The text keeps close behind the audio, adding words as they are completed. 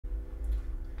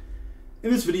In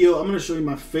this video, I'm going to show you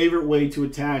my favorite way to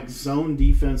attack zone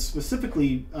defense,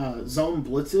 specifically zone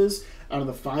blitzes out of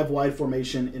the 5-wide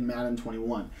formation in Madden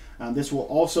 21. This will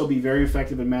also be very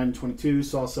effective in Madden 22.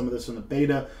 Saw some of this in the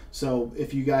beta. So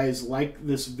if you guys like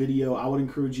this video, I would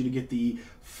encourage you to get the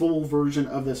full version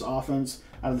of this offense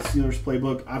out of the Steelers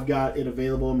playbook. I've got it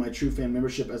available in my True Fan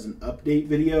membership as an update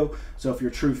video. So if you're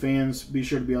true fans, be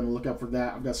sure to be on the lookout for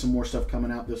that. I've got some more stuff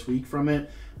coming out this week from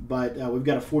it. But we've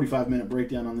got a 45-minute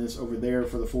breakdown on this over there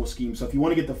for the full scheme. So if you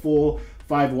want to get the full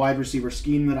 5-wide receiver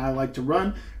scheme that I like to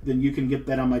run, then you can get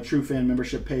that on my True Fan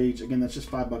membership page. Again, that's just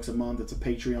 $5 a month. It's a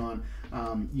Patreon.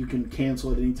 You can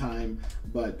cancel at any time,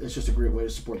 but it's just a great way to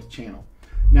support the channel.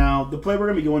 Now, the play we're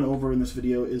going to be going over in this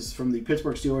video is from the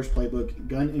Pittsburgh Steelers playbook,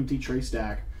 gun empty tray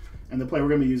stack, and the play we're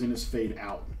going to be using is fade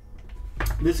out.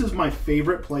 This is my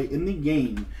favorite play in the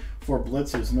game for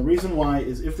blitzes, and the reason why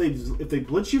is if they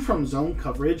blitz you from zone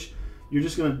coverage, you're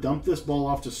just going to dump this ball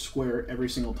off to square every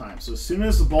single time. So as soon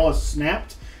as the ball is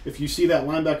snapped, if you see that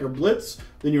linebacker blitz,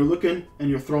 then you're looking and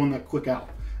you're throwing that quick out.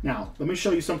 Now, let me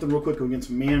show you something real quick against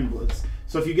man blitz.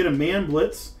 So if you get a man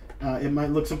blitz, it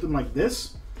might look something like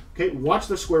this. Okay, watch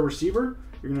the square receiver.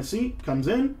 You're going to see, comes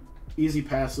in, easy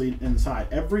pass lead inside.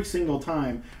 Every single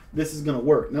time, this is going to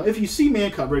work. Now, if you see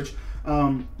man coverage,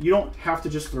 you don't have to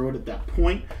just throw it at that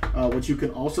point. What you can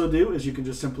also do is you can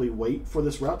just simply wait for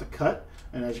this route to cut.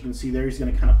 And as you can see there, he's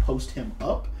going to kind of post him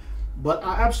up. But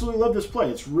I absolutely love this play.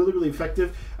 It's really, really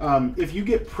effective. If you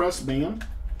get press man,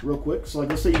 real quick, so like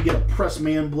let's say you get a press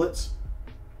man blitz.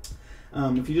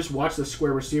 If you just watch the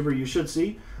square receiver, you should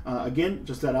see, again,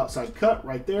 just that outside cut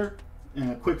right there,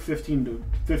 and a quick 15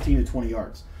 to 20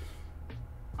 yards.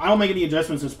 I don't make any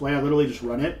adjustments in this play. I literally just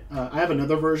run it. I have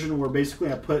another version where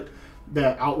basically I put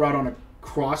the out route on a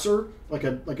crosser, like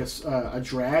a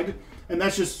drag, and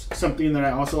that's just something that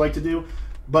I also like to do.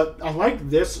 But I like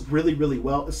this really, really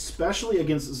well, especially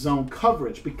against zone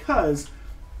coverage, because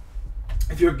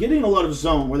if you're getting a lot of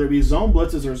zone, whether it be zone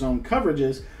blitzes or zone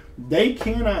coverages, they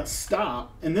cannot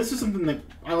stop. And this is something that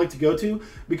I like to go to,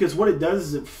 because what it does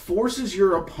is it forces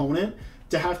your opponent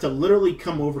to have to literally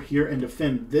come over here and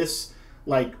defend this,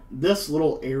 like this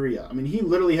little area. I mean, he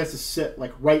literally has to sit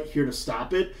like right here to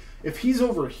stop it. If he's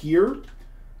over here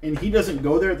and he doesn't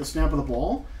go there at the snap of the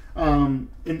ball, and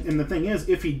the thing is,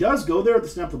 if he does go there at the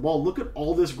snap of the ball, look at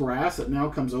all this grass that now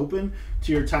comes open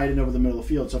to your tight end over the middle of the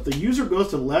field. So if the user goes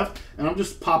to the left, and I'm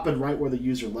just popping right where the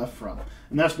user left from.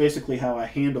 And that's basically how I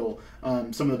handle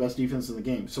some of the best defense in the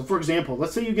game. So for example,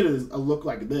 let's say you get a look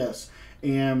like this,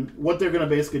 and what they're going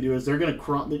to basically do is they're going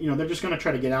to, they're just going to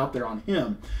try to get out there on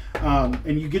him,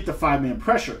 and you get the 5-man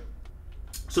pressure.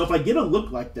 So if I get a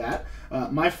look like that,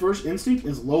 my first instinct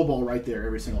is low ball right there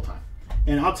every single time.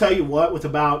 And I'll tell you what, with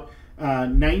about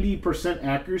 90%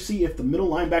 accuracy, if the middle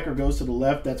linebacker goes to the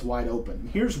left, that's wide open. And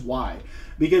here's why.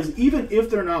 Because even if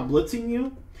they're not blitzing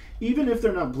you,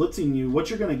 what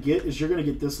you're going to get is you're going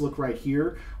to get this look right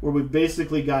here, where we've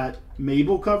basically got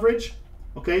Mabel coverage.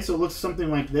 Okay, so it looks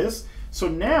something like this. So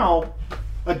now,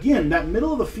 again, that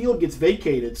middle of the field gets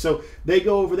vacated. So they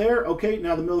go over there. Okay,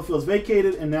 now the middle of the field is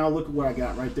vacated, and now look at what I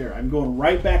got right there. I'm going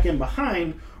right back in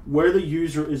behind where the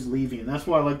user is leaving. And that's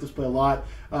why I like this play a lot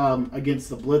against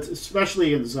the blitz,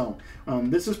 especially in zone.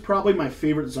 This is probably my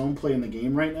favorite zone play in the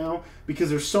game right now, because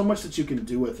there's so much that you can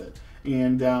do with it.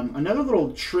 And another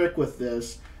little trick with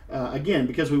this, again,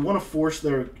 because we want to force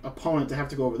their opponent to have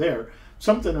to go over there,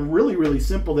 something really, really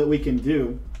simple that we can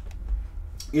do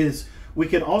is we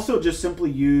can also just simply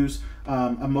use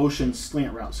a motion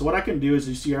slant route. So what I can do is,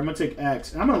 you see, I'm going to take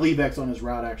X, and I'm going to leave X on his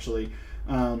route, actually.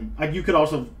 You could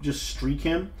also just streak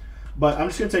him, but I'm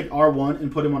just going to take R1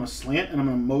 and put him on a slant, and I'm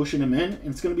going to motion him in, and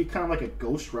it's going to be kind of like a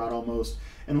ghost route almost.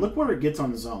 And look where it gets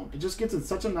on the zone. It just gets in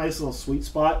such a nice little sweet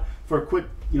spot for a quick,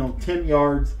 10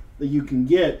 yards that you can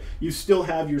get. You still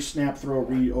have your snap, throw,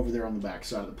 read over there on the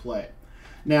backside of the play.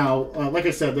 Now, like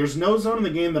I said, there's no zone in the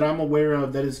game that I'm aware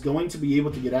of that is going to be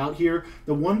able to get out here.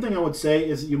 The one thing I would say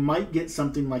is you might get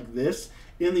something like this.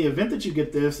 In the event that you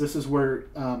get this, this is where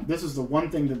this is the one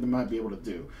thing that they might be able to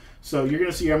do. So you're going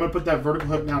to see here, I'm going to put that vertical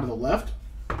hook now to the left,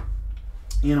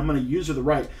 and I'm going to use to the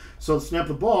right. So to snap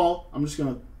the ball, I'm just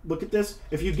going to look at this.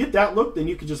 If you get that look, then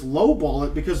you can just low ball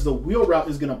it, because the wheel route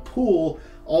is going to pull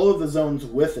all of the zones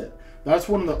with it. That's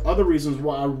one of the other reasons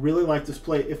why I really like this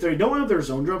play. If they don't have their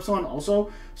zone drops on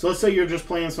also, so let's say you're just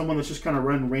playing someone that's just kind of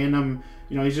running random,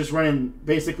 he's just running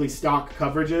basically stock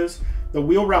coverages, the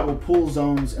wheel route will pull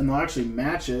zones and they'll actually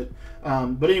match it.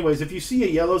 But anyways, if you see a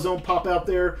yellow zone pop out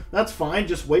there, that's fine.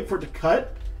 Just wait for it to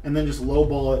cut and then just low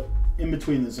ball it in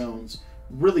between the zones.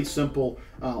 Really simple.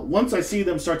 Once I see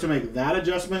them start to make that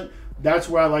adjustment, that's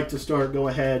where I like to start, go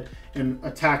ahead and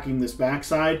attacking this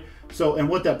backside. So, and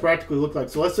what that practically looked like.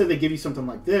 So let's say they give you something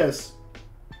like this.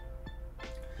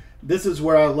 This is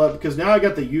where I love, because now I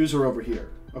got the user over here,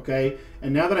 okay?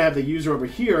 And now that I have the user over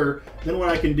here, then what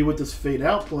I can do with this fade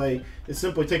out play is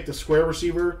simply take the square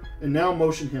receiver and now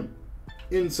motion him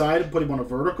inside and put him on a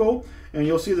vertical. And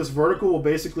you'll see this vertical will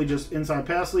basically just inside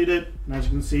pass lead it. And as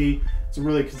you can see, it's a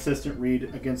really consistent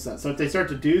read against that. So if they start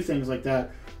to do things like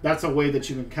that, that's a way that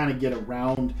you can kind of get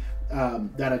around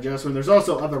that adjustment. There's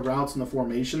also other routes in the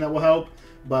formation that will help,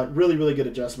 but really, really good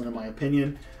adjustment in my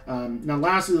opinion. Now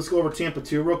lastly, let's go over Tampa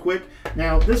 2 real quick.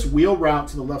 Now this wheel route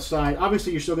to the left side,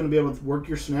 obviously you're still going to be able to work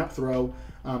your snap throw.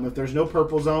 If there's no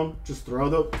purple zone, just throw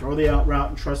the out route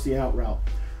and trust the out route.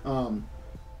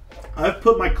 I've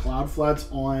put my cloud flats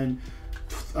on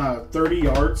 30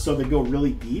 yards so they go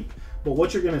really deep, but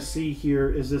what you're going to see here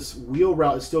is this wheel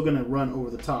route is still going to run over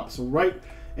the top. So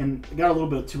and got a little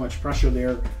bit too much pressure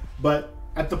there, but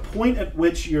at the point at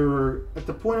which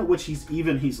he's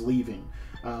even, he's leaving.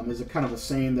 Is a kind of a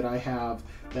saying that I have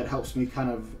that helps me kind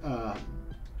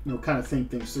of think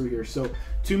things through here. So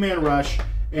 2-man rush,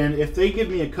 and if they give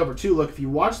me a cover 2, look, if you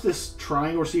watch this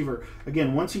triangle receiver,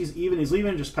 again, once he's even, he's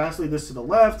leaving, just pass lead this to the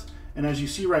left, and as you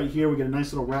see right here, we get a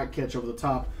nice little rack catch over the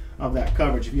top of that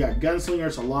coverage. If you got Gunslinger,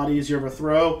 it's a lot easier of a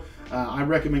throw. I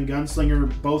recommend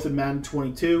Gunslinger both in Madden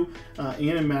 22 and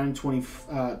in Madden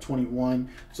 21.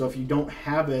 So if you don't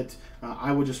have it,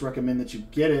 I would just recommend that you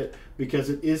get it because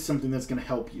it is something that's going to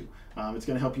help you. It's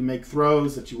going to help you make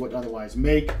throws that you wouldn't otherwise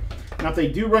make. Now if they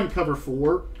do run cover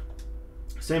 4,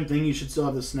 same thing, you should still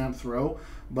have the snap throw.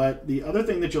 But the other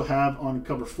thing that you'll have on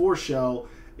cover 4 shell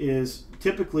is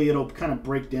typically it'll kind of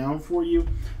break down for you.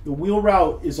 The wheel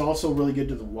route is also really good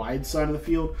to the wide side of the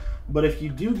field, but if you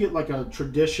do get like a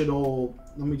traditional,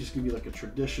 let me just give you like a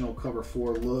traditional cover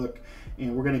 4 look,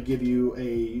 and we're going to give you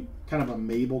a kind of a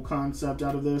Mabel concept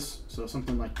out of this, so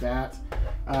something like that.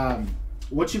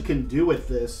 What you can do with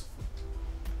this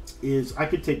is I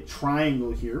could take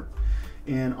triangle here,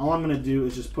 and all I'm going to do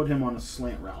is just put him on a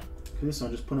slant route. Okay, so I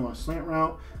just put him on a slant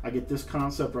route. I get this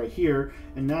concept right here,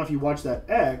 and now if you watch that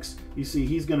X, you see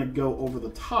he's going to go over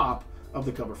the top of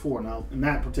the cover 4. Now, in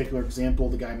that particular example,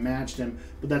 the guy matched him,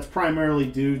 but that's primarily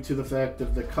due to the fact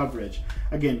of the coverage.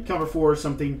 Again, cover 4 is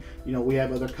something, you know, we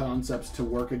have other concepts to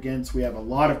work against. We have a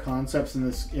lot of concepts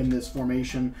in this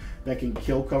formation that can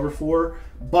kill cover 4,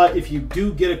 but if you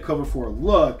do get a cover 4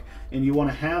 look, and you want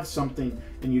to have something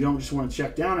and you don't just want to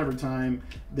check down every time,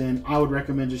 then I would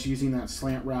recommend just using that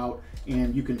slant route,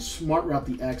 and you can smart route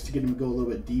the X to get him to go a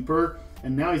little bit deeper.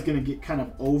 And now he's going to get kind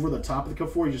of over the top of the cover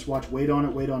 4. You just watch, wait on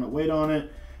it, wait on it, wait on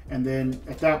it. And then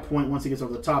at that point, once he gets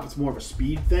over the top, it's more of a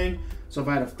speed thing. So if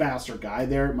I had a faster guy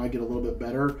there, it might get a little bit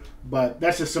better. But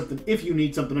that's just something, if you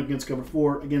need something against cover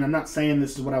 4. Again, I'm not saying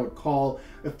this is what I would call,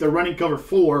 if they're running cover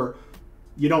 4,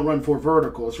 you don't run 4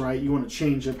 verticals, right? You want to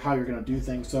change up how you're going to do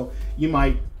things. So you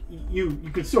might, you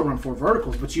could still run 4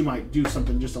 verticals, but you might do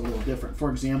something just a little different.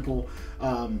 For example,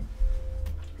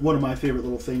 one of my favorite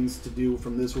little things to do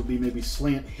from this would be maybe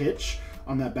slant hitch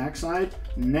on that backside.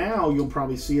 Now you'll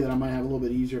probably see that I might have a little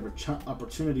bit easier of an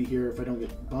opportunity here if I don't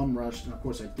get bum rushed, and of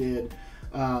course I did.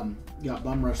 Got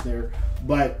bum rushed there,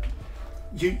 but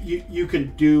you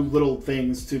can do little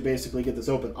things to basically get this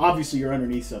open. Obviously your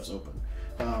underneath stuff's open.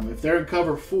 If they're in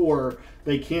cover 4,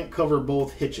 they can't cover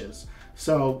both hitches.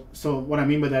 So what I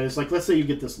mean by that is, like, let's say you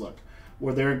get this look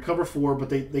where they're in cover 4, but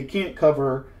they can't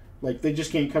cover, like, they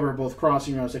just can't cover both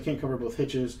crossing routes, they can't cover both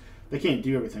hitches, they can't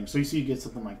do everything. So you see you get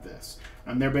something like this,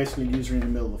 and they're basically using it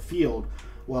in the middle of the field.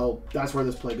 Well, that's where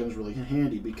this play comes really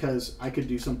handy, because I could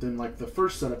do something like the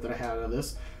first setup that I had out of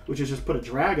this, which is just put a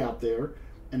drag out there,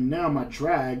 and now my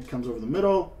drag comes over the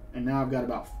middle, and now I've got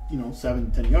about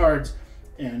 7 to 10 yards,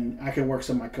 and I can work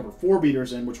some of my cover 4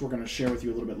 beaters in, which we're going to share with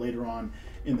you a little bit later on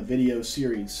in the video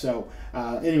series. So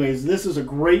anyways, this is a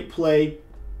great play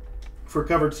for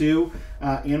cover 2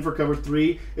 and for cover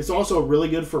 3. It's also really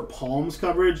good for palms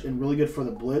coverage and really good for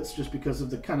the blitz, just because of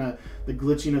the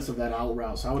glitchiness of that out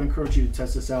route. So I would encourage you to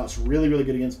test this out. It's really, really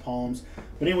good against palms.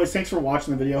 But anyways, thanks for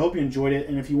watching the video. I hope you enjoyed it.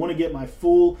 And if you want to get my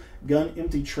full gun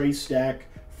empty trace stack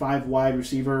 5 wide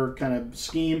receiver kind of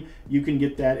scheme, you can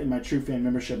get that in my True Fan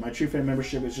membership. My True Fan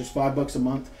membership is just $5 a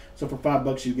month. So for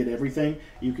 $5 you get everything.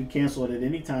 You can cancel it at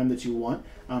any time that you want.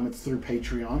 It's through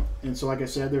Patreon. And so like I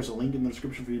said, there's a link in the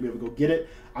description for you to be able to go get it.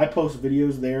 I post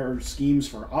videos there, or schemes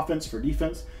for offense, for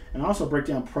defense, and I also break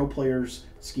down pro players'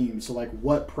 schemes. So like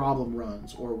what problem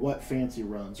runs, or what fancy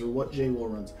runs, or what J-Will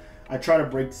runs. I try to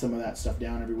break some of that stuff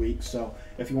down every week. So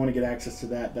if you want to get access to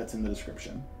that, that's in the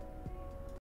description.